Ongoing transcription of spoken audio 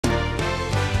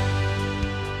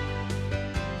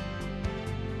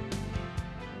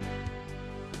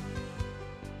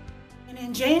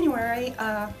in January,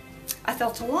 I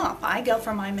felt a lump. I go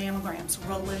for my mammograms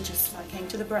religiously. I came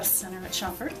to the breast center at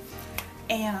Shumford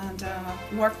and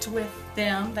worked with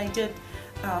them. They did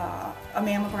a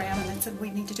mammogram and then said we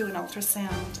need to do an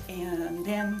ultrasound and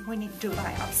then we need to do a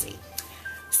biopsy.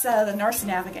 So the nurse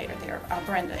navigator there,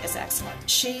 Brenda, is excellent.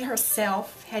 She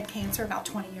herself had cancer about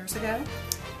 20 years ago,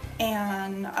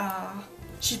 and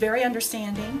she's very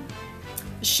understanding.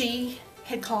 She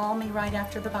had called me right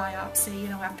after the biopsy, you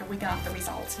know, after we got the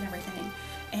results and everything,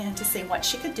 and to see what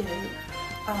she could do.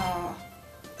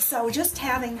 So just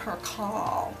having her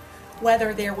call,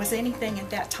 whether there was anything at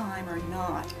that time or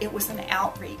not, it was an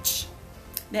outreach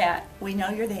that we know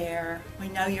you're there, we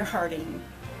know you're hurting,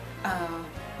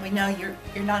 we know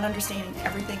you're not understanding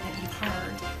everything that you've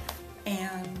heard,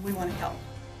 and we want to help.